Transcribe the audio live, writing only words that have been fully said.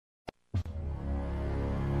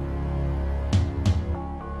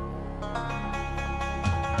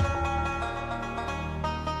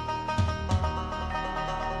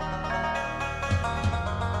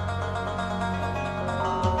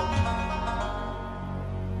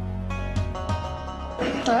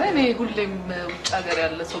እኔ ሁሌም ውጭ ሀገር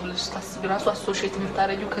ያለ ሰው ብለሽ ታስቢ ራሱ አሶሺየት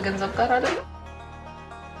የምታረጂው ከገንዘብ ጋር አይደል?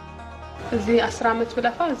 እዚህ 10 አመት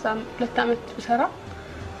ብለፋ እዛም 2 አመት ብሰራ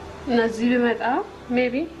እነዚህ ብመጣ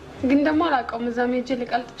ሜቢ ግን ደግሞ አላውቀውም እዛም ሄጄ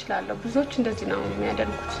ልቀልጥ እችላለሁ። ብዙዎች እንደዚህ ነው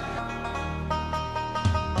የሚያደርጉት።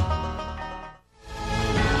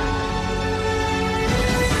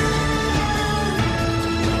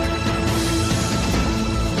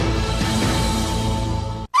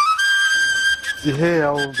 ይሄ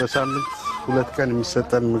ያው በሳምንት 2 ቀን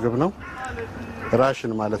የሚሰጠን ምግብ ነው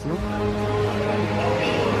ራሽን ማለት ነው።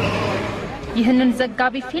 ይህንን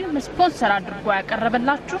ዘጋቢ ፊልም ስፖንሰር አድርጎ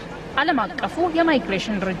ያቀረበላችሁ ዓለም አቀፉ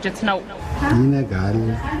የማይግሬሽን ድርጅት ነው። ይነጋል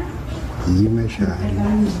ይመሻል።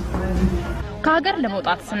 ከሀገር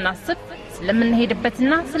ለመውጣት ስናስብ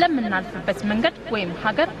ስለምንሄድበትና ስለምናልፍበት መንገድ ወይም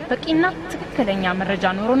ሀገር በቂና ትክክለኛ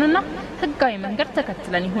መረጃ ኖሮንና ህጋዊ መንገድ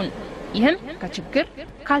ተከትለን ይሁን ይህም ከችግር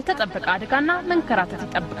ካልተጠበቀ አደጋና መንከራተት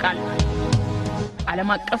ይጠብቃል። ዓለም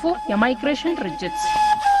አቀፉ የማይግሬሽን ድርጅት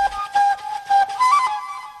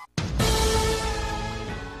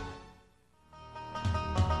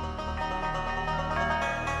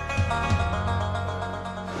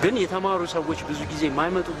ግን የተማሩ ሰዎች ብዙ ጊዜ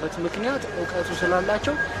የማይመጡበት ምክንያት ዕውቀቱ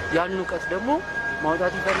ስላላቸው ያን ዕውቀት ደግሞ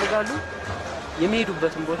ማውጣት ይፈልጋሉ።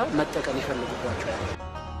 የሚሄዱበትን ቦታ መጠቀም ይፈልጋሉ።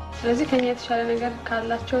 ስለዚህ ከኛ የተሻለ ነገር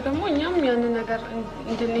ካላቸው ደግሞ እኛም ያን ነገር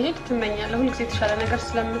እንድንሄድ ትመኛለህ። ሁሉ ጊዜ የተሻለ ነገር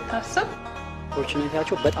ስለምታስብ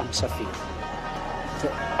ኦፖርቹኒቲያቸው በጣም ሰፊ ነው።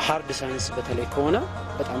 ሃርድ ሳይንስ በተለይ ከሆነ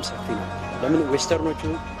በጣም ሰፊ ነው። ለምን ዌስተርኖቹ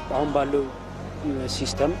አሁን ባለው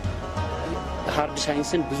ሲስተም ሃርድ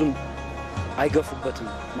ሳይንስን ብዙም አይገፉበትም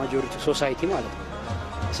ማጆሪቲ ሶሳይቲ ማለት ነው።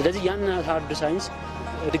 ስለዚህ ያን ሃርድ ሳይንስ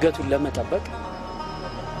እድገቱን ለመጠበቅ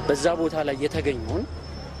በዛ ቦታ ላይ የተገኘውን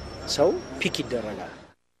ሰው ፒክ ይደረጋል።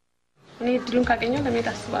 እኔ እድሉን ካገኘው ለመሄድ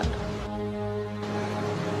አስባለሁ።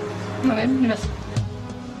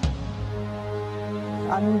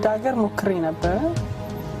 አንድ ሀገር ሞክሬ ነበር።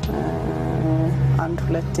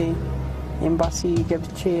 1-2 ኤምባሲ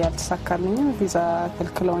ገብቼ ያልተሳካልኝም ቪዛ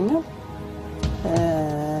ከልክለውኛል።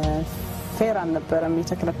 ፌር አልነበረም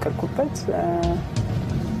የተከለከልኩበት።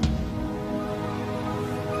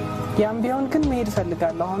 ያም ቢሆን ግን መሄድ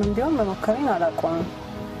ፈልጋለሁ። አሁንም ቢሆን መሞከሬን አላቆምም።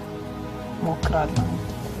 ሞክራለሁ።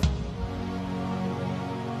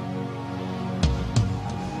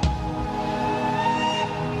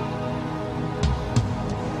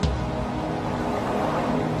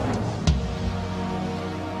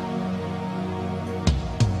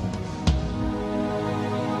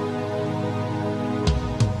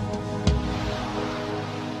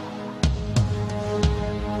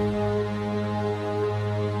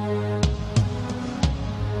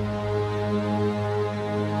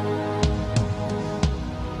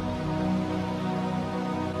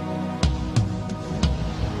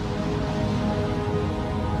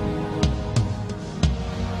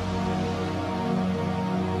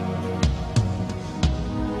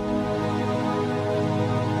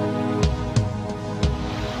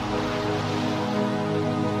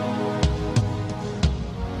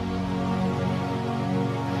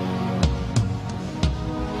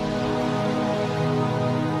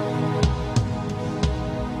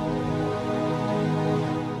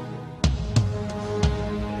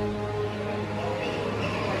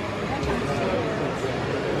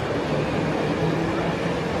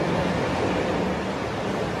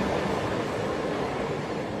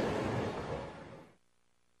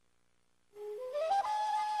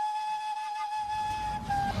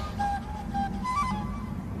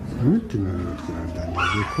 ምንድነው አንዳንዴ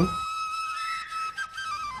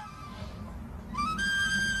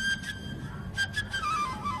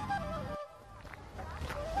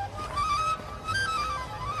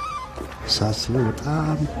ሳስበው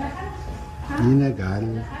በጣም ይነጋል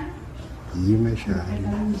ይመሻል።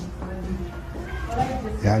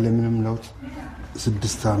 ያለምንም ለውጥ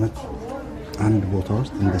 6 አመት አንድ ቦታ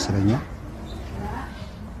ውስጥ እንደ እስረኛ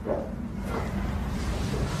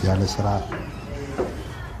ያለ ስራ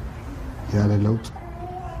ያለ ለውጥ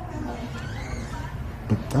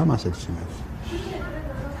በጣም አሰልቺ ነው።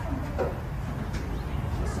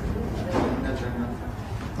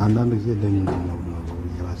 አንዳንድ ጊዜ ለምንድን ነው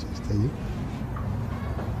የራሴ አስተያየት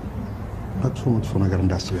መጥፎ ነገር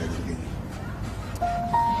እንዳስብ ያደርገኛል።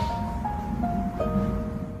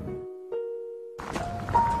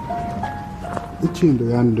 እቺ እንደው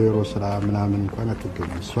የአንድ ዩሮ ስራ ምናምን እንኳን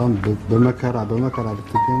አትገኝ። እሷም በመከራ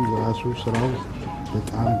ልትገኝ ራሱ ስራው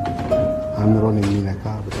በጣም አእምሮን የሚነካ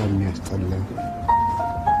በጣም የሚያስጠላ።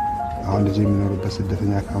 አሁን እዚህ የሚኖርበት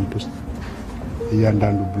ስደተኛ ካምፕ ውስጥ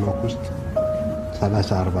እያንዳንዱ ብሎክ ውስጥ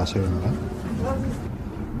 30-40 ሰው ይኖራል።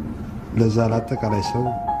 ለዛ ለአጠቃላይ ሰው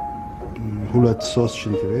 2-3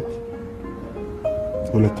 ሽንት ቤት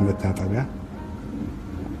 2 መታጠቢያ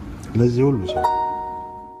ለዚህ ሁሉ ሰው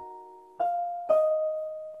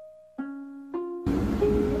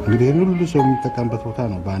እንግዲህ ሁሉ ሰው የሚጠቀምበት ቦታ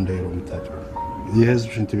ነው በአንድ ዩሮ የምታጭበው የህዝብ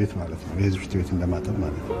ሽንት ቤት ማለት ነው የህዝብ ሽንት ቤት እንደማጠብ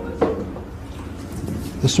ማለት ነው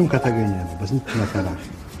እሱም ከተገኘ ነው በስንት መከራ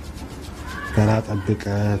ተራ ጠብቀ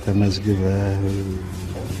ተመዝግበ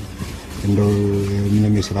እንደው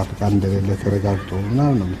ምንም የስራ ፍቃድ እንደሌለ ተረጋግጦ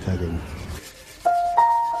ምናምን ነው የምታገኘው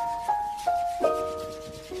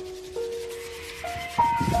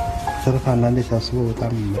ተረፋ አንዳንዴ ሳስበው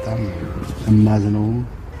በጣም እማዝነውም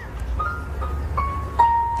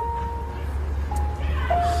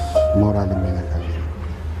ሞራል የሚነካል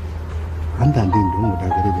አንዳንዴ እንደውም ወደ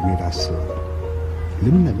ሀገሬ ለመሄድ አስባለሁ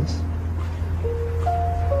ልመለስ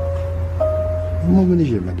ምን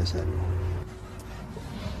ይዤ እመለሳለሁ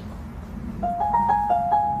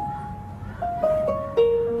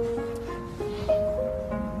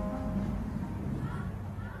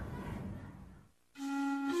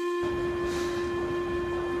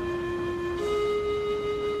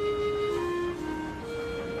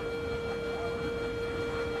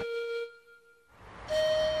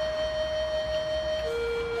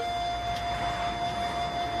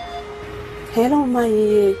ሄሎ ማይ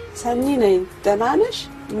ሰኒ ነኝ ደህና ነሽ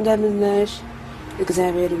እንደምን ነሽ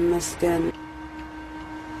እግዚአብሔር ይመስገን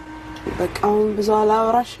በቃውን ብዙ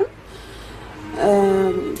አላወራሽም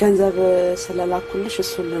ገንዘብ ስለላኩልሽ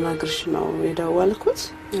እሱን ልነግርሽ ነው የደወልኩት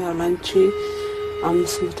ያው ላንቺ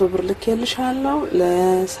 500 ብር ልኬልሻለሁ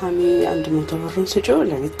ለሳሚ 100 ብሩን ስጪው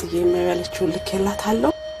ለቤትዬ የሚያለችው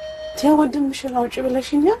ልኬላታለሁ ያው ወንድምሽን አውጪ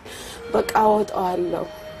ብለሽኛል በቃ አወጣዋለሁ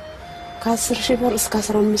ከ10,000 ብር እስከ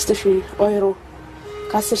 15,000 ዩሮ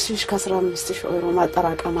ከ10,000 እስከ 15,000 ዩሮ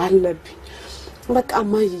ማጠራቀም አለብኝ በቃ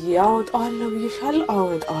ማይ አወጣዋለሁ ብዬሻለሁ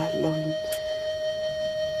አወጣዋለሁ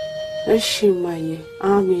እሺ ማይ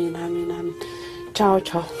አሜን አሜን አሜን ቻው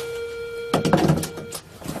ቻው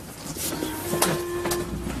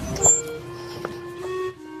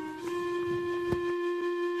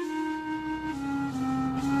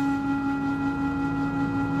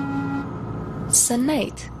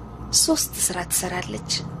ሰናይት 3 ስራ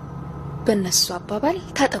ትሰራለች በእነሱ አባባል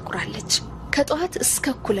ታጠቁራለች ከጧት እስከ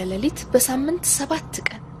እኩለ ሌሊት በሳምንት 7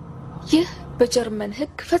 ቀን ይህ በጀርመን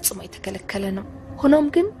ህግ ፈጽሞ የተከለከለ ነው ሆኖም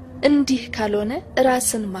ግን እንዲህ ካልሆነ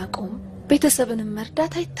ራስን ማቆም ቤተሰብን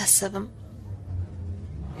መርዳት አይታሰብም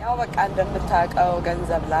ያው በቃ እንደምታውቀው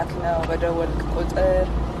ገንዘብ ላክ ነው በደወልክ ቁጥር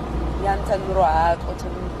ያንተ ኑሮ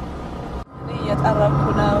አያውቁትም እየጠረኩ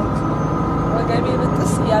ነው ወገቤ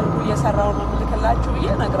በጥስ ያልኩ እየሰራው ነው ልከላችሁ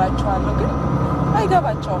እየነግራችኋለሁ ግን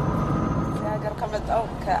አይገባቸውም ያገር ከመጣው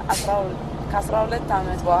ከ12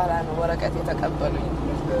 አመት በኋላ ነው ወረቀት የተቀበሉኝ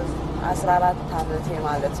 14 አመት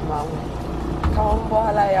ማለት ነው ካሁን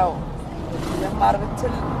በኋላ ያው የማር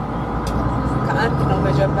ብትል ከአንድ ነው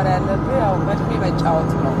መጀመሪያ ያለብህ ያው በድሜ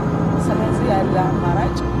መጫወት ነው ስለዚህ ያለ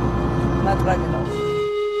አማራጭ መጥረግ ነው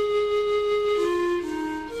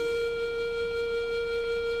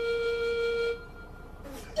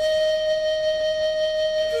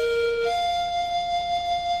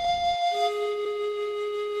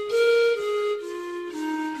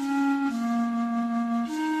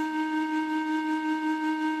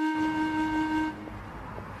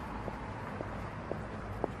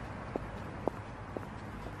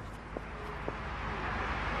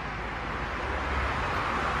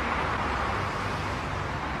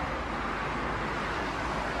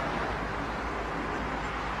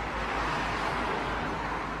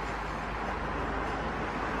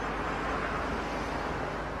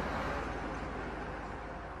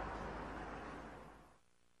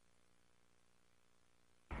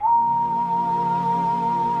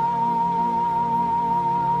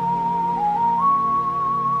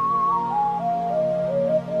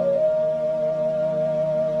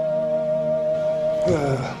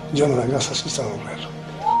ጀምራ ያሳስስ ተማምራለሁ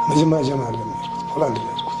መጀመሪያ ጀምራ ለሚልኩት ሆላንድ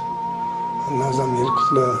ያልኩት እና ዛም ያልኩት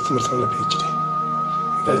ለትምህርት ነው ለፒኤችዲ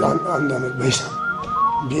አንድ አመት በሂሳብ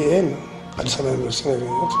ቢኤን አዲስ አበባ ዩኒቨርሲቲ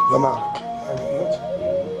ያገኘሁት በማዕረግ ያገኘሁት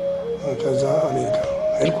ከዛ አሜሪካ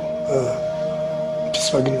ሄድኩ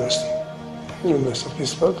ፒትስበርግ ዩኒቨርሲቲ ኦፍ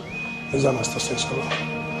ፒትስበርግ እዛ ማስተርስ ሰራሁ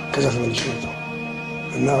ከዛ ተመልሼ መጣሁ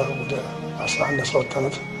እና ወደ 11-12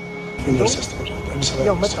 አመት ዩኒቨርሲቲ አስተምሬያለሁ አዲስ አበባ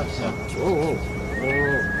ዩኒቨርሲቲ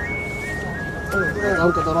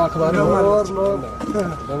አሁን ቀጠሮ አክባሪ ነው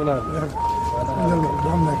ለምን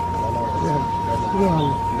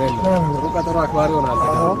ቀጠሮ አክባሪ ሆናል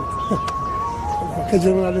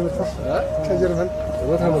ከጀርመን አለ መጣ ከጀርመን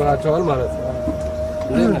ወተምራቸዋል ማለት ነው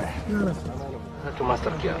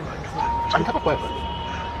ማስተር ኪያ አንተ ቆይ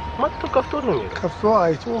ማጥቶ ከፍቶ ነው ከፍቶ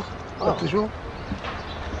አይቶ ፈትሾ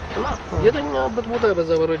የተኛበት ቦታ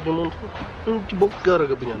በዛ በረጅሙ እንጂ ቦክ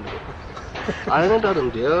ያደረገብኛል አይነዳል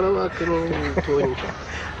እንዴ ያረባከኑ ቶኝ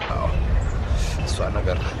እሷ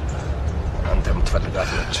ነገር አንተ የምትፈልጋት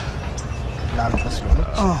ነች ላንተ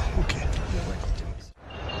ስለሆነች ኦኬ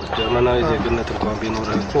ጀርመናዊ ዜግነት እንኳን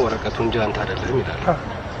ቢኖርህ እኮ ወረቀቱ እንጂ አንተ አይደለም ይላል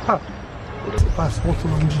ፓስፖርቱ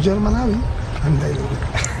ነው እንጂ ጀርመናዊ አንተ አይደለም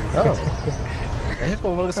ይሄ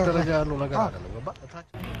በመንግስት ደረጃ ያለው ነገር አይደለም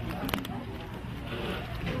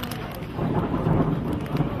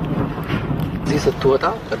እዚህ ስትወጣ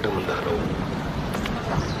ቀደም እንዳለው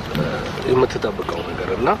የምትጠብቀው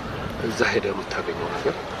ነገርና እዛ ሄደህ የምታገኘው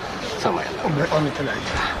ነገር ሰማይና በጣም የተለያየ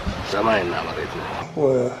ሰማይና መሬት ነው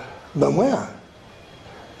በሙያ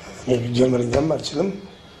ጀርመንኛም አልችልም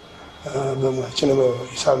በሙያችን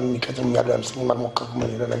ሂሳብ የሚቀጥም ያለም ስለማር ሞከርኩ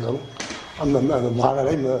ምን ይላል ነገሩ በኋላ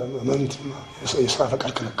ላይ መምት የስራ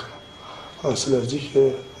ፈቃድ ከለከለ ስለዚህ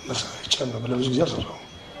መስራት ይቻላል ለብዙ ጊዜ አሰራው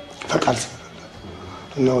ፈቃድ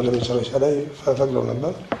እና ወደ መጨረሻ ላይ ፈቅደው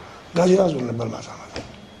ነበር ጋዜጣ ዙር ነበር ማታ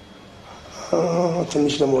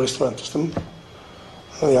ትንሽ ደግሞ ሬስቶራንት ውስጥም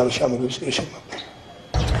ያልሻ ምግብ ይሸጥ ነበር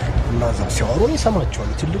እና እዛ ሲያወሩን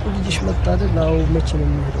ይሰማቸዋል ትልቁ ልጅሽ መጣ አይደል አዎ መቼ ነው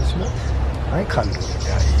የሚሄደው ሲል አይ ካንዱ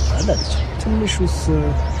ጋር አላለች ትንሹስ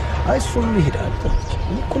አይ እሱም ይሄዳል ትልቅ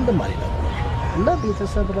እኮ እንደማለት ነው እና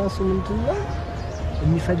ቤተሰብ ራሱ ምንድነው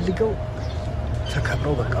የሚፈልገው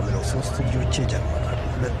ተከብረው በቃ ምነው ሶስት ልጆች ጀርመናል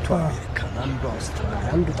ሁለቱ አሜሪካ አንዱ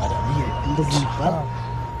አውስትራሊያ አንዱ ጣሊያን ይሄ እንደዚህ ይባል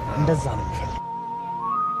እንደዛ ነው የሚፈልገው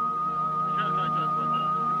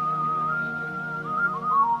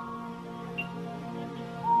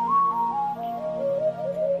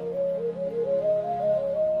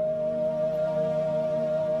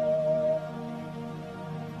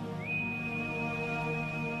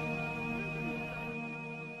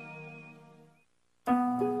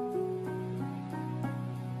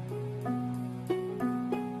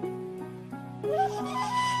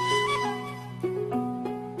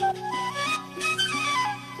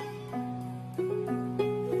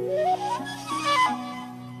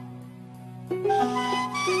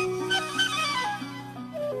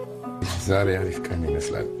ዛሬ አሪፍ ቀን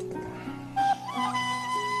ይመስላል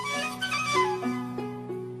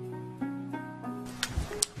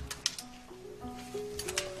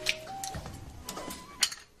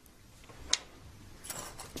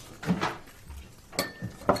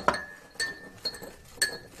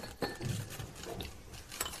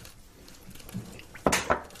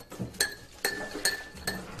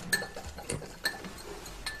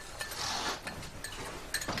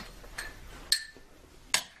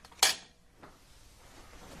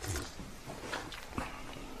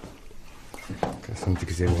ስንት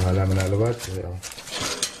ጊዜ በኋላ ምናልባት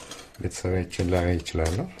ቤተሰቦችን ላይ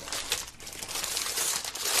ይችላል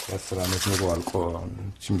 10 አመት ነው አልቆ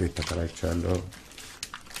እቺን ቤት ተከራይቻለሁ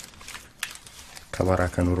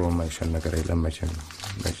ከባራከ ኑሮ ማይሸን ነገር የለም መቼም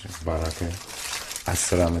ባራከ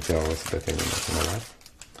 10 አመት ያው ወስደተኝ ነው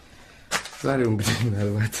ዛሬው እንግዲህ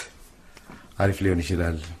ምናልባት አሪፍ ሊሆን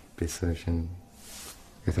ይችላል ቤተሰቦችን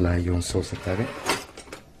የተለያየውን ሰው ስታገኝ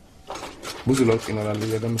ብዙ ለውጥ ይኖራል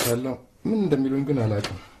እየገምታለሁ ምን እንደሚሉኝ ግን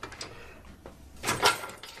አላውቅም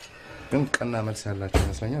ግን ቀና መልስ ያላችሁ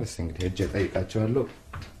ይመስለኛል እስቲ እንግዲህ እጄ ጠይቃቸዋለሁ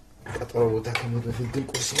ቀጠሮ ቦታ ከመድረስ ግን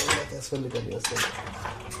ቁርስ መብላት ያስፈልጋል ይመስላል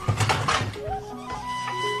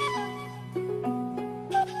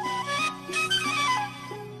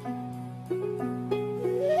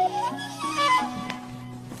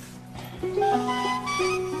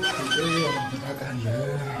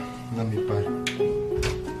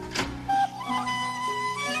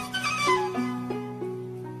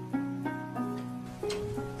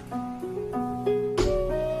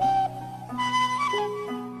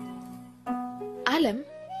ዓለም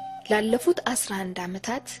ላለፉት 11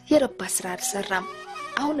 አመታት የረባ ስራ አልሰራም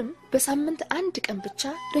አሁንም በሳምንት አንድ ቀን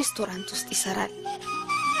ብቻ ሬስቶራንት ውስጥ ይሰራል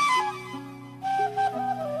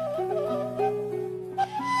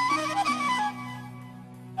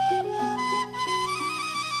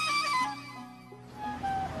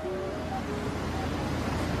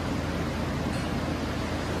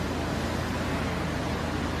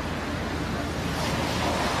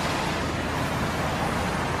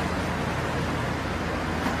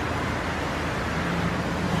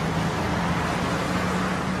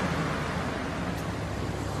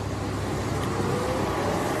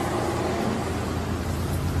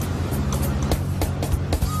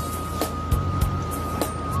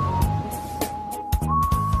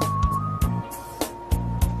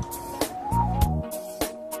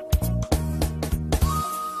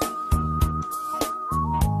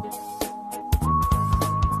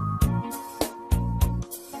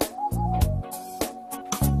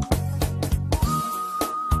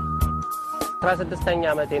 16ኛ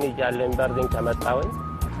ዓመቴን ይያለኝ በርሊን ከመጣሁኝ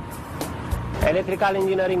ኤሌክትሪካል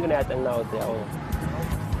ኢንጂነሪንግ ነው ያጠናሁት። ያው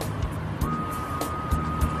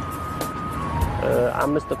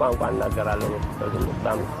 5 ቋንቋ እናገራለሁ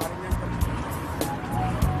በግምት።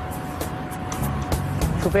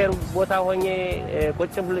 ሹፌር ቦታ ሆኜ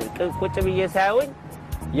ቁጭ ብዬ ሳይሆን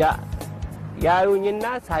ያዩኝና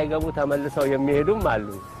ሳይገቡ ተመልሰው የሚሄዱም አሉ።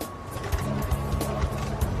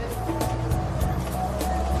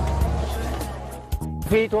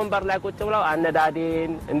 ፊት ወንበር ላይ ቁጭ ብለው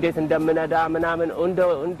አነዳዴን እንዴት እንደምነዳ ምናምን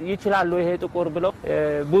ይችላሉ ይሄ ጥቁር ብለው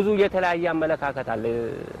ብዙ የተለያየ አመለካከት አለ።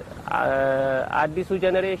 አዲሱ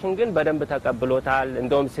ጄኔሬሽን ግን በደንብ ተቀብሎታል።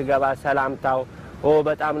 እንደውም ሲገባ ሰላምታው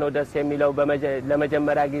በጣም ነው ደስ የሚለው።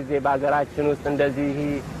 ለመጀመሪያ ጊዜ በአገራችን ውስጥ እንደዚህ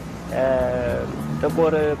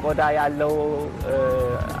ጥቁር ቆዳ ያለው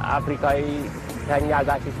አፍሪካዊ ከኛ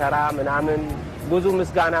ጋር ሲሰራ ምናምን ብዙ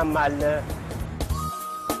ምስጋናም አለ።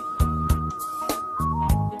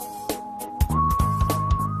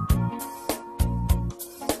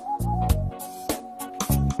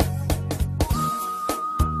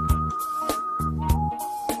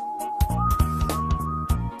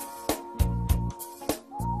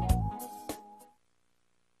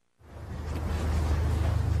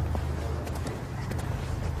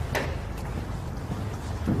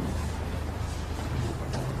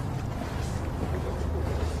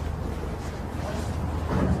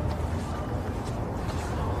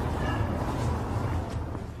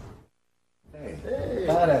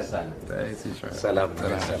 ሰላም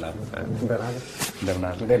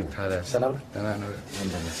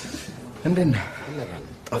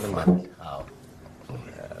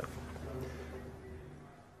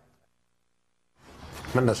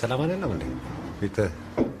ምን ሰላም አይደለም እንዴ? ፊት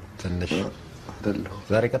ትንሽ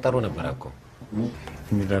ዛሬ ቀጠሮ ነበር እኮ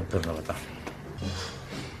የሚደብር ነው በጣም።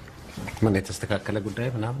 ምን የተስተካከለ ጉዳይ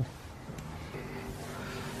ምናምን?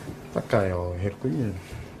 በቃ ያው ሄድኩኝ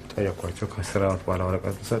ጠየኳቸው። ከስራውት በኋላ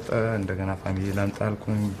ወረቀት ሰጠ። እንደገና ፋሚሊ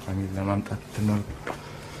ላምጣልኩኝ። ፋሚሊ ለማምጣት ነው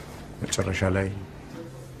መጨረሻ ላይ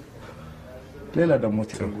ሌላ ደግሞ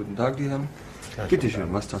Guten Tag, die Herren. Bitte schön,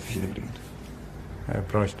 was darf ich Ihnen bringen?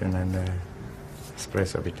 bräuchte eine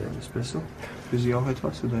Espresso, bitte. Espresso? Für Sie auch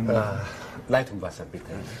etwas? Leitungswasser,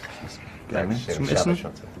 bitte. Gerne. Zum Essen?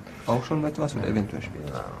 Auch schon etwas oder eventuell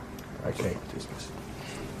später? Okay.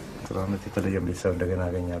 ትራንት የተለየም ሊሰው እንደገና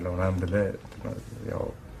አገኛለሁ ምናምን ብለህ ያው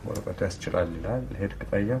ወረቀት ያስችላል ይላል። ሄድክ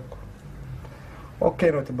ጠየቅኩ። ኦኬ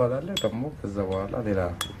ነው ትባላለህ። ደግሞ ከዛ በኋላ ሌላ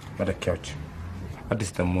መለኪያዎች አዲስ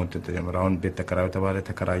ደግሞ ተጀመረ። አሁን ቤት ተከራዩ ተባለ።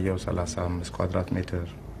 ተከራየው 35 ኳድራት ሜትር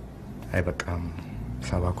አይበቃም፣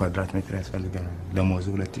 70 ኳድራት ሜትር ያስፈልጋል። ደሞዙ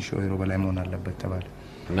 2000 ዩሮ በላይ መሆን አለበት ተባለ።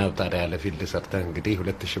 ነው ታዲያ ለፊልድ ሰርተህ እንግዲህ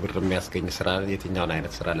 2000 ብር የሚያስገኝ ስራ የትኛውን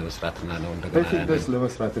አይነት ስራ ለመስራትና ነው እንደገና በፊልድስ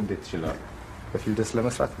ለመስራት እንዴት ይችላል? በፊልድስ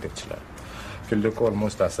ለመስራት እንዴት ይችላል? ፊልድ እኮ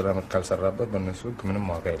ኦልሞስት 10 ዓመት ካልሰራበት በእነሱ ምንም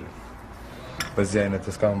ዋጋ የለም። በዚህ አይነት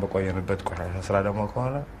እስካሁን በቆየንበት ቆሻሻ ስራ ደግሞ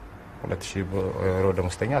ከሆነ 2000 ዩሮ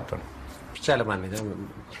ደሞዝተኛ አትሆንም። ብቻ ለማንኛውም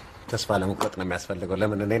ተስፋ ለመቁረጥ ነው የሚያስፈልገው።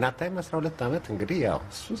 ለምን እኔን አታይም? 12 ዓመት እንግዲህ ያው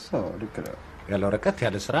እሱስ ልክ ነው። ያለ ወረቀት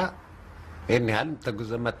ያለ ስራ ይሄን ያህል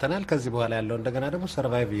ተጉዘን መተናል። ከዚህ በኋላ ያለው እንደገና ደግሞ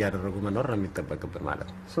ሰርቫይቭ እያደረጉ መኖር ነው የሚጠበቅብን ማለት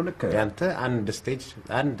ነው። እሱ ልክ ያንተ አንድ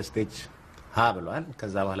ስቴጅ ሀ ብሏል።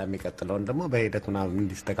 ከዛ በኋላ የሚቀጥለውን ደግሞ በሂደት ምናምን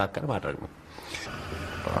እንዲስተካከል ማድረግ ነው።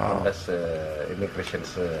 በስ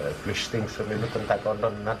ኢሚግሬሽንስ ፍሊሽቲንግስ የሚሉትን ታውቀው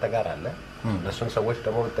እንደሆነ እናንተ ጋር አለ። እነሱን ሰዎች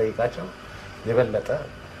ደግሞ ብትጠይቃቸው የበለጠ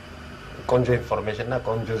ቆንጆ ኢንፎርሜሽን እና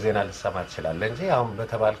ቆንጆ ዜና ልትሰማ ትችላለህ እንጂ አሁን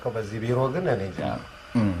በተባልከው በዚህ ቢሮ ግን እኔ እንጃ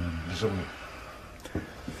ብዙም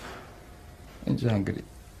እንጂ እንግዲህ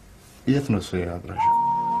የት ነው እሱ ያድራሽ?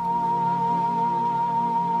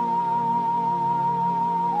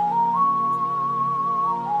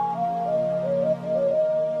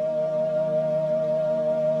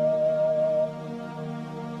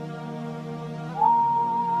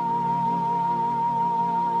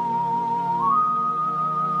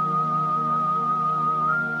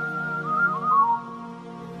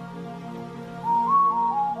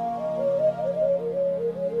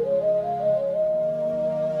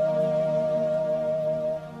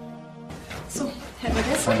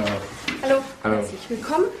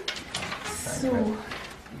 Willkommen. So.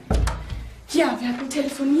 Ja, wir hatten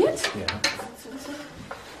telefoniert.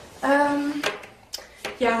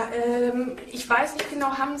 Ja. Ich weiß nicht genau,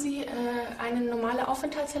 haben Sie eine normale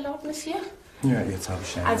Aufenthaltserlaubnis hier? Ja, jetzt habe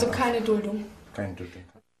ich eine. Also keine Duldung. Keine Duldung.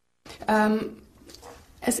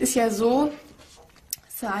 Es ist ja so,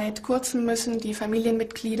 seit kurzem müssen die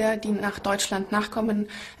Familienmitglieder, die nach Deutschland nachkommen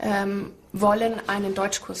wollen, einen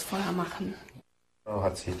Deutschkurs vorher machen.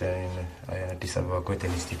 Hat sie den Addis Ababa Goethe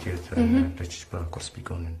Institut Deutsche Sprachkurs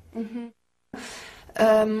begonnen.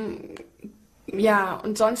 Ja,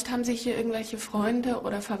 und sonst haben Sie hier irgendwelche Freunde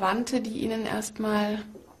oder Verwandte, die Ihnen erstmal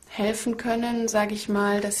helfen können, sage ich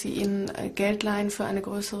mal, dass Sie ihnen Geld leihen für eine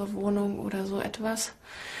größere Wohnung oder so etwas?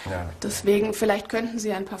 Ja. Deswegen, vielleicht könnten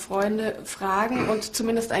Sie ein paar Freunde fragen und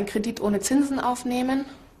zumindest einen Kredit ohne Zinsen aufnehmen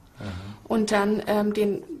und dann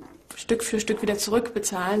den Stück für Stück wieder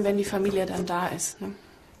zurückbezahlen, wenn die Familie dann da ist. Ne?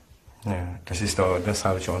 Ja, das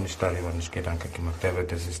habe ich auch nicht darüber nicht Gedanken gemacht, aber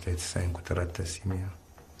das ist jetzt ein guter Rat, dass Sie mir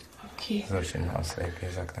solchen Ausweg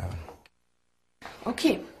gesagt haben.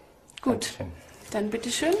 Okay, gut. Dankeschön. Dann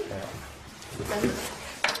bitteschön. Ja. Dann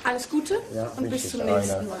alles Gute und bis zum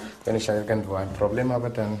nächsten Mal. Wenn ich irgendwo ein Problem habe,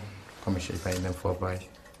 dann komme ich bei Ihnen vorbei.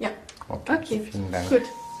 Ja. Okay. Vielen Dank. Gut.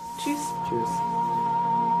 Tschüss. Tschüss.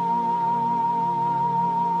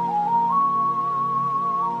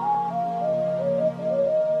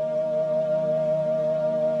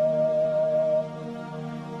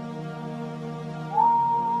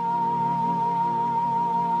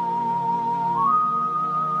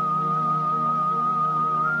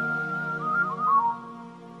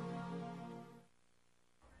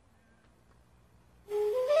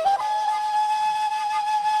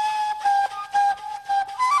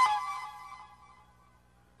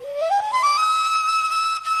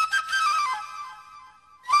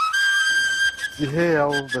 ይሄ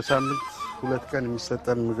ያው በሳምንት 2 ቀን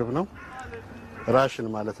የሚሰጠን ምግብ ነው ራሽን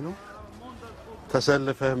ማለት ነው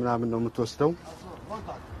ተሰልፈህ ምናምን ነው የምትወስደው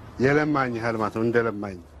የለማኝ ያህል ማለት ነው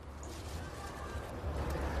እንደለማኝ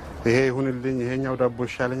ይሄ ይሁንልኝ ይሄኛው ዳቦ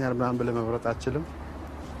ይሻለኛል ምናምን ብለህ መብረጥ አትችልም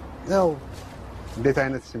ያው እንዴት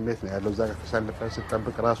አይነት ስሜት ነው ያለው እዛ ጋር ተሰልፈህ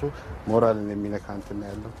ስትጠብቅ ራሱ ሞራልን የሚነካ እንትን ነው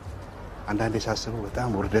ያለው አንዳንዴ ሳስበው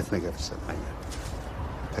በጣም ውርደት ነገር ይሰማኛል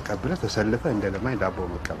ተቀብለህ ተሰልፈህ እንደለማኝ ዳቦ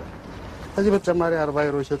መቀበል ከዚህ በተጨማሪ 40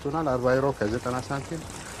 ዩሮ ይሰጡናል 40 ዩሮ ከ90 ሳንቲም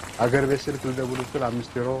አገር ቤት ስልክ ልደውልልህ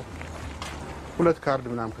 5 ዩሮ ሁለት ካርድ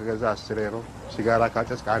ምናምን ከገዛ 10 ዩሮ ሲጋራ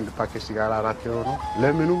ካጨስክ አንድ ፓኬት ሲጋራ 4 ዩሮ ነው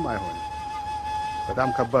ለምኑም አይሆንም በጣም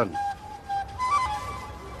ከባድ ነው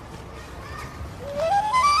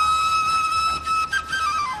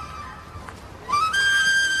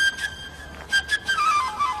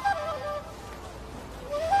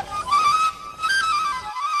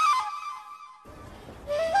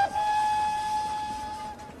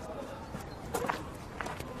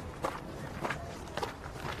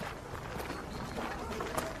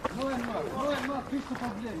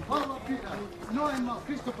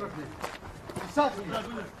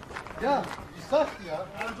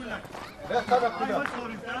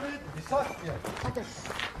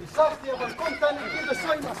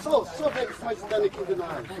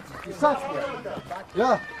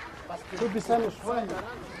Ja, du bist eine Schweine.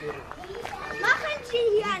 Machen Sie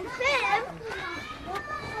hier einen Film?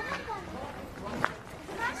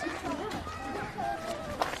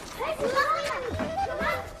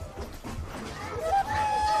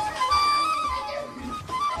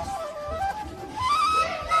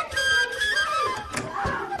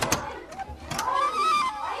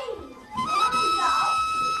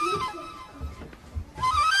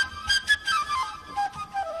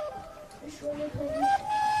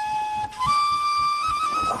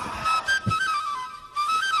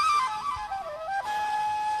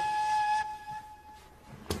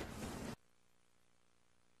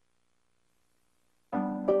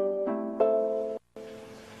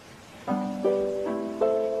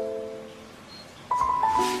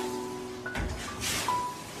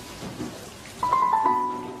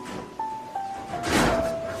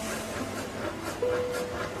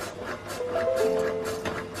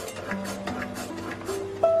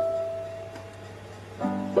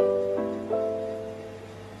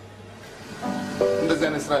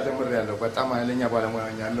 ስራ ጀምሬያለሁ በጣም ኃይለኛ ባለሙያ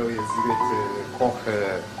ሆኛለሁ የዚህ ቤት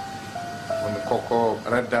ኮኮ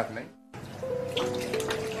ረዳት ነኝ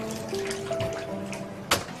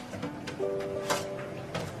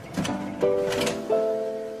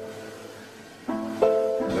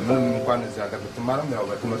ለምን እንኳን እዚህ ሀገር ብትማርም ያው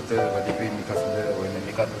በትምህርት በዲግሪ የሚከፍል ወይም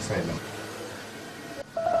የሚቀጥል ሰው የለም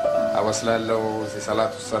አወስላለሁ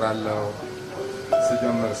ሰላቱ እሰራለሁ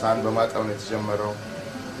ስጀምር ሳህን በማጠብ ነው የተጀመረው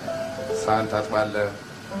ሳህን ታጥባለህ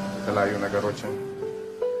የተለያዩ ነገሮችን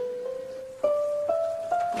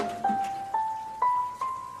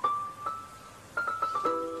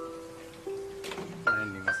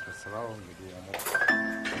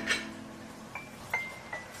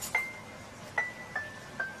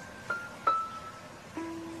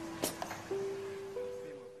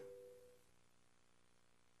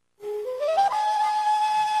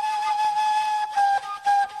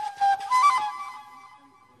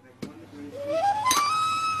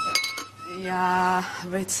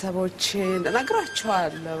ቤተሰቦቼ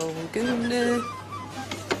ነግራቸዋለሁ ግን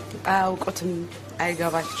አያውቁትም፣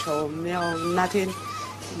 አይገባቸውም። ያው እናቴን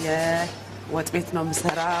የወጥ ቤት ነው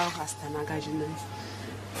የምሰራው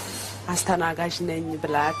አስተናጋጅ ነኝ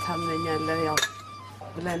ብላ ታምነኛለህ። ያው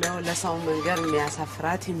ብለነው ለሰው መንገር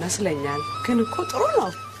የሚያሳፍራት ይመስለኛል። ግን እኮ ጥሩ ነው።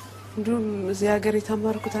 እንዲሁም እዚህ ሀገር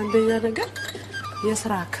የተማርኩት አንደኛ ነገር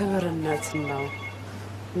የስራ ክብርነት ነው።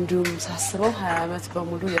 እንዲሁም ሳስበው 20 ዓመት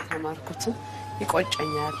በሙሉ የተማርኩትን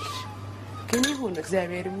ይቆጨኛል። ግን ይሁን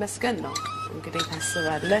እግዚአብሔር ይመስገን ነው። እንግዲህ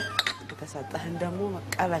ታስባለህ፣ የተሰጠህን ደግሞ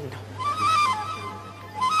መቀበል ነው።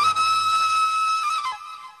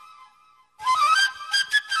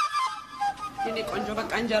 የኔ ቆንጆ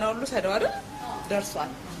በቃ እንጀራው ሁሉ ሰደው አይደል?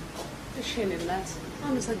 ደርሷል። እሺ እናት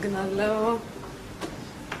አመሰግናለሁ።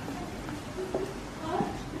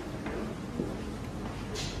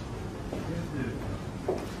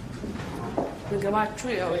 ምግባችሁ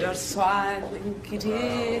ያው ደርሷል። እንግዲህ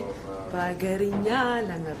በአገርኛ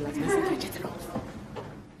ለመብላት መዘጋጀት ነው።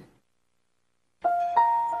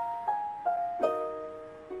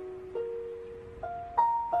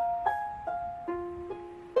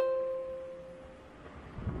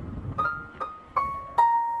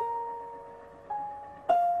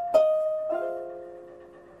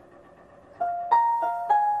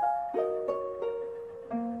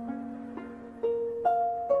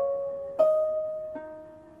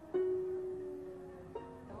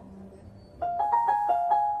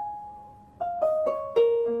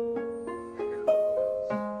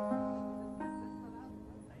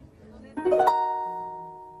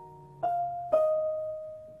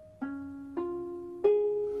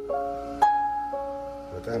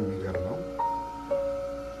 በጣም የሚገርመው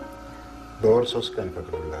በወር 3 ቀን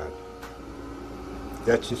ይፈቅዱልሃል።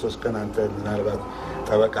 ያቺ 3 ቀን አንተ ምናልባት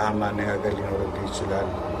ጠበቃ ማነጋገር ሊኖርብህ ይችላል፣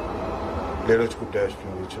 ሌሎች ጉዳዮች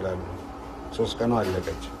ሊኖሩ ይችላሉ። 3 ቀኑ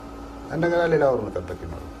አለቀች። እንደገና ሌላ ወር መጠበቅ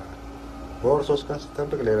ይኖርብሃል። በወር 3 ቀን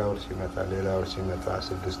ስትጠብቅ ሌላ ወር ሲመጣ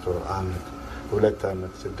 6 ወር፣ ዓመት፣ 2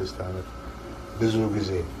 ዓመት፣ 6 ዓመት ብዙ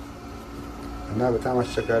ጊዜ እና በጣም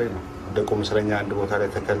አስቸጋሪ ነው። እንደ ቁም እስረኛ አንድ ቦታ ላይ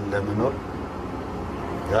ተከልለህ መኖር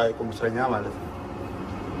ያ የቁም እስረኛ ማለት ነው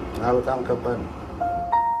እና በጣም ከባድ ነው።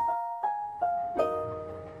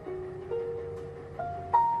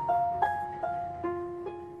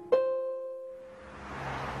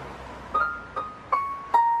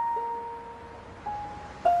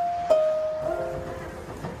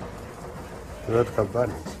 ህይወት ከባድ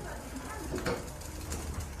ነው።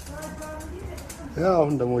 ያው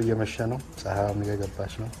አሁን ደግሞ እየመሸ ነው፣ ፀሐይም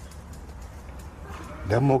እየገባች ነው።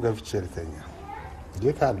 ደግሞ ገብቼ ልተኛ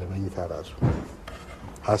ጌታ አለ መኝታ ራሱ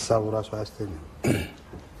ሀሳቡ ራሱ አያስተኛም።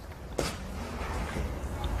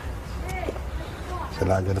 ስለ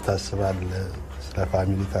ሀገር ታስባለህ፣ ስለ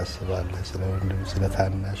ፋሚሊ ታስባለህ፣ ስለ ወንድም፣ ስለ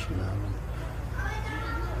ታናሽ ምናምን።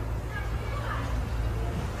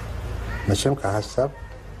 መቼም ከሀሳብ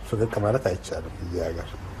ፍቅቅ ማለት አይቻልም። እዚህ ሀገር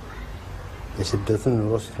የስደትን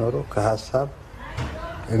ኑሮ ሲኖረው ከሀሳብ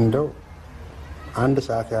እንደው 1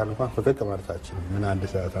 ሰዓት ያህል እንኳን ፍቅቅ ማለት አይችልም። ምን 1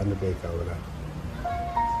 ሰዓት 1 ደቂቃ ወላ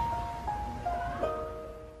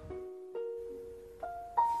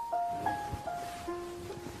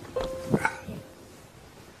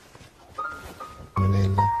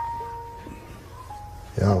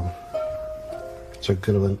ያው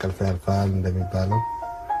ችግር በእንቅልፍ ያልፋል እንደሚባለው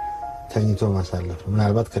ተኝቶ ማሳለፍ ነው።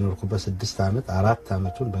 ምናልባት ከኖርኩበት 6 ዓመት 4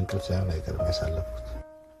 ዓመቱን በእንቅልፍ ሳይሆን አይቀርም ያሳለፍኩት።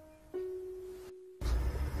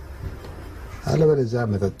 አለበለዚያ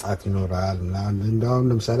መጠጣት ይኖራል ምናምን። እንደውም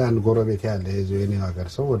ለምሳሌ አንድ ጎረቤት ያለ የኔ ሀገር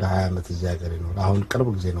ሰው ወደ 20 ዓመት እዚህ ሀገር ይኖር። አሁን ቅርብ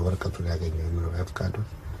ጊዜ ነው ወረቀቱን ያገኘው የመኖሪያ ፈቃዱን።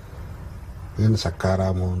 ግን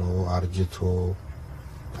ሰካራም ሆኖ አርጅቶ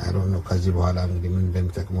አይሮን ነው። ከዚህ በኋላ እንግዲህ ምን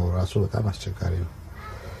እንደሚጠቅመው ራሱ በጣም አስቸጋሪ ነው።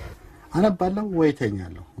 አነባለሁ ወይ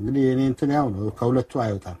ተኛለሁ። እንግዲህ የኔ እንትን ያው ነው፣ ከሁለቱ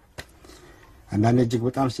አይወጣም። አንዳንዴ እጅግ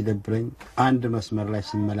በጣም ሲደብረኝ አንድ መስመር ላይ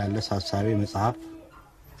ሲመላለስ ሀሳቤ መጽሐፍ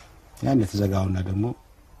ያን የተዘጋውና ደግሞ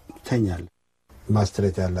ተኛለሁ።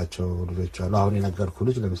 ማስትሬት ያላቸው ልጆች አሉ። አሁን የነገርኩ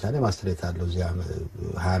ልጅ ለምሳሌ ማስትሬት አለው እዚህ 20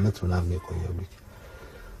 ዓመት ምናምን የቆየው ልጅ።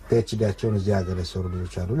 ፒኤችዲያቸውን እዚህ ሀገር የሰሩ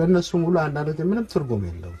ልጆች አሉ። ለእነሱም ሁሉ አንዳንድ ምንም ትርጉም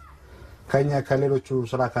የለውም። ከኛ ከሌሎቹ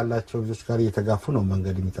ስራ ካላቸው ልጆች ጋር እየተጋፉ ነው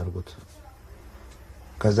መንገድ የሚጠርጉት።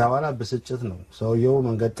 ከዛ በኋላ ብስጭት ነው። ሰውየው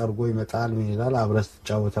መንገድ ጠርጎ ይመጣል፣ ምን ይላል፣ አብረህ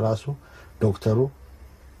ስትጫወት ራሱ ዶክተሩ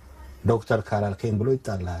ዶክተር ካላልከኝ ብሎ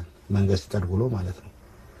ይጣላል። መንገድ ሲጠርጉሎ ማለት ነው።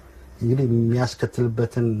 እንግዲህ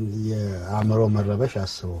የሚያስከትልበትን የአእምሮ መረበሽ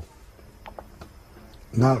አስበው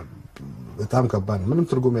እና በጣም ከባድ ነው። ምንም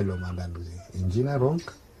ትርጉም የለውም። አንዳንድ ጊዜ ኢንጂነር ሆንክ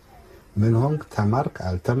ምን ሆንክ ተማርክ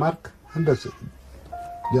አልተማርክ እንደዚህ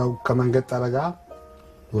ያው ከመንገድ ጠረጋ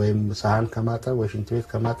ወይም ሳህን ከማጠብ ወይ ሽንት ቤት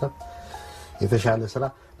ከማጠብ የተሻለ ስራ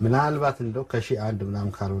ምናልባት እንደው ከሺህ አንድ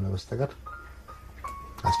ምናምን ካልሆነ በስተቀር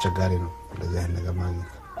አስቸጋሪ ነው ለዚህ አይነት ነገር ማግኘት።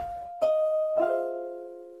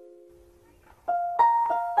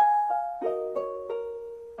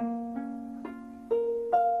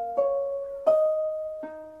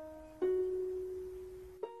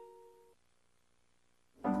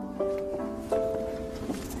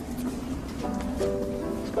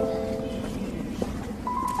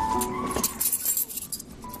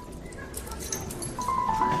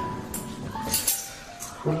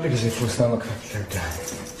 ጊዜ ፖስታ መክፈት ይከብዳል።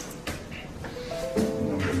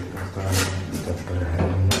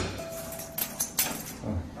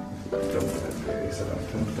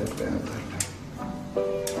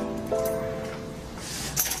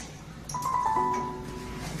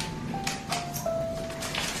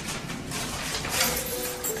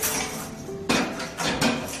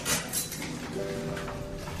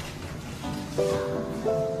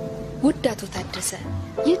 ውድ አቶ ታደሰ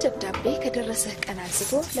ይህ ደብዳቤ ከደረሰህ ቀን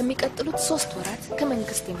አንስቶ ለሚቀጥሉት 3 ወራት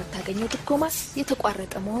ከመንግስት የምታገኘው ድጎማ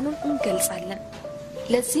የተቋረጠ መሆኑን እንገልጻለን።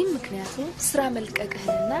 ለዚህም ምክንያቱ ስራ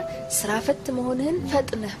መልቀቅህንና ስራ ፈት መሆንህን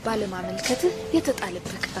ፈጥነህ ባለማመልከትህ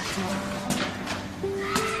የተጣለብህ ቅጣት ነው።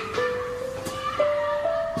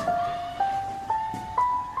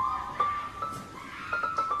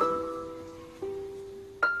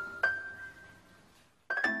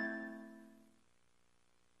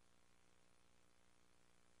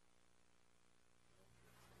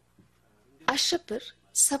 አሸብር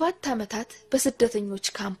 7 ዓመታት በስደተኞች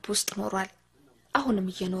ካምፕ ውስጥ ኖሯል። አሁንም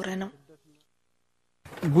እየኖረ ነው።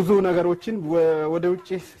 ብዙ ነገሮችን ወደ ውጪ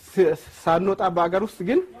ሳንወጣ በአገር ውስጥ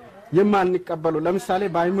ግን የማንቀበሉ ለምሳሌ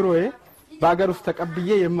ባይምሮዬ በአገር ውስጥ ተቀብዬ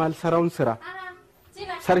የማልሰራውን ስራ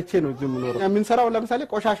ሰርቼ ነው ዝም ኖሮ የምንሰራው። ለምሳሌ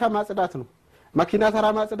ቆሻሻ ማጽዳት ነው፣ መኪና ተራ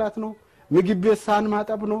ማጽዳት ነው፣ ምግብ ቤት ሳህን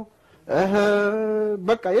ማጠብ ነው።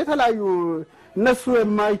 በቃ የተለያዩ እነሱ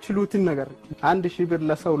የማይችሉትን ነገር 1000 ብር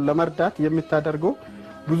ለሰው ለመርዳት የምታደርገው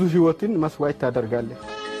ብዙ ህይወትን መስዋዕት ታደርጋለህ።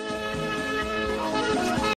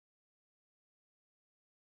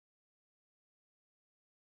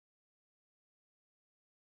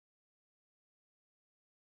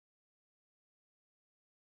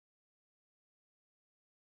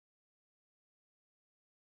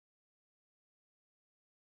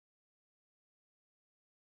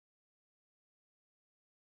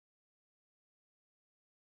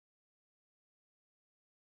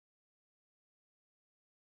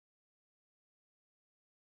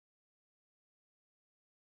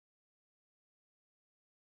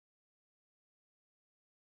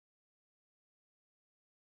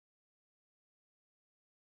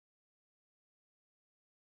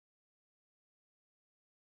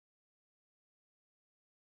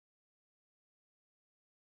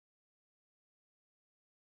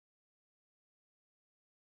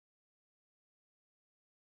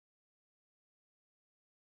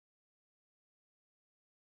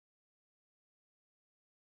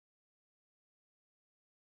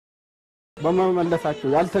 በመመለሳቸው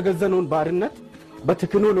ያልተገዘነውን ባርነት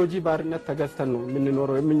በቴክኖሎጂ ባርነት ተገዝተን ነው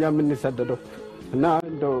የምንኖረው የምንሰደደው። እና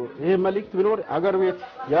እንደው ይሄ መልእክት ቢኖር አገር ቤት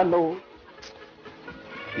ያለው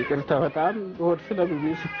ይቅርታ በጣም ሆድ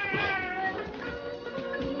ስለሚይዝ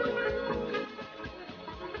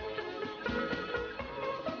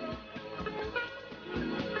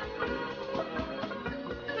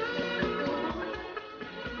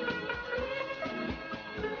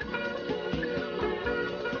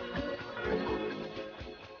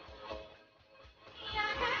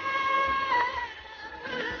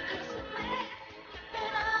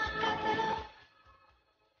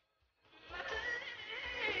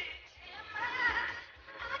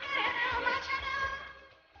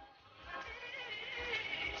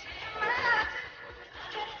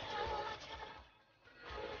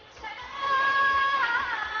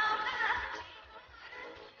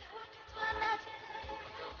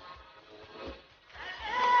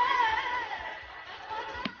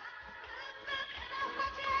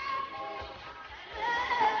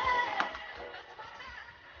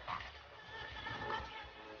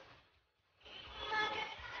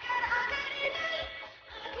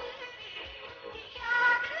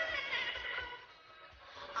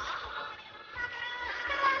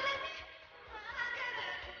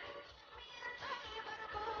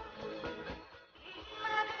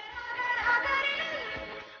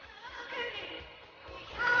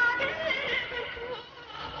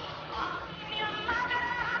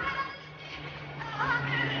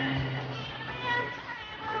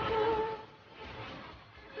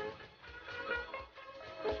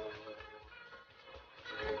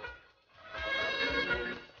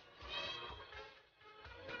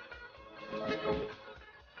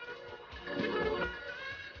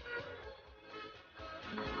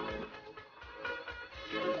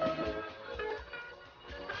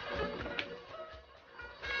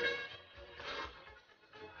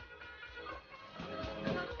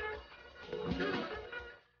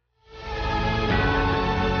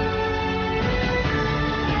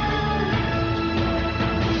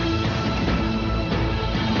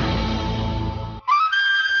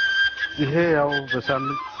ይሄ ያው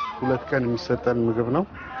በሳምንት 2 ቀን የሚሰጠን ምግብ ነው፣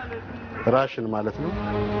 ራሽን ማለት ነው።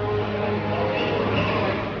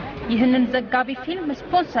 ይህንን ዘጋቢ ፊልም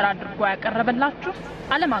ስፖንሰር አድርጎ ያቀረበላችሁ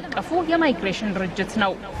ዓለም አቀፉ የማይግሬሽን ድርጅት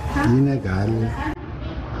ነው። ይነጋል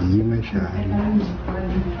ይመሻል።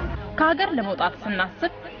 ከሀገር ለመውጣት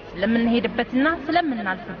ስናስብ ስለምንሄድበትና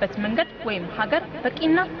ስለምናልፍበት መንገድ ወይም ሀገር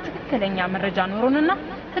በቂና ትክክለኛ መረጃ ኖሮንና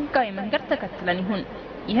ህጋዊ መንገድ ተከትለን ይሁን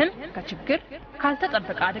ይህም ከችግር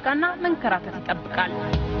ካልተጠበቀ አደጋና መንከራተት ይጠብቃል።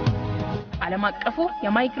 ዓለም አቀፉ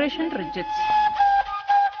የማይግሬሽን ድርጅት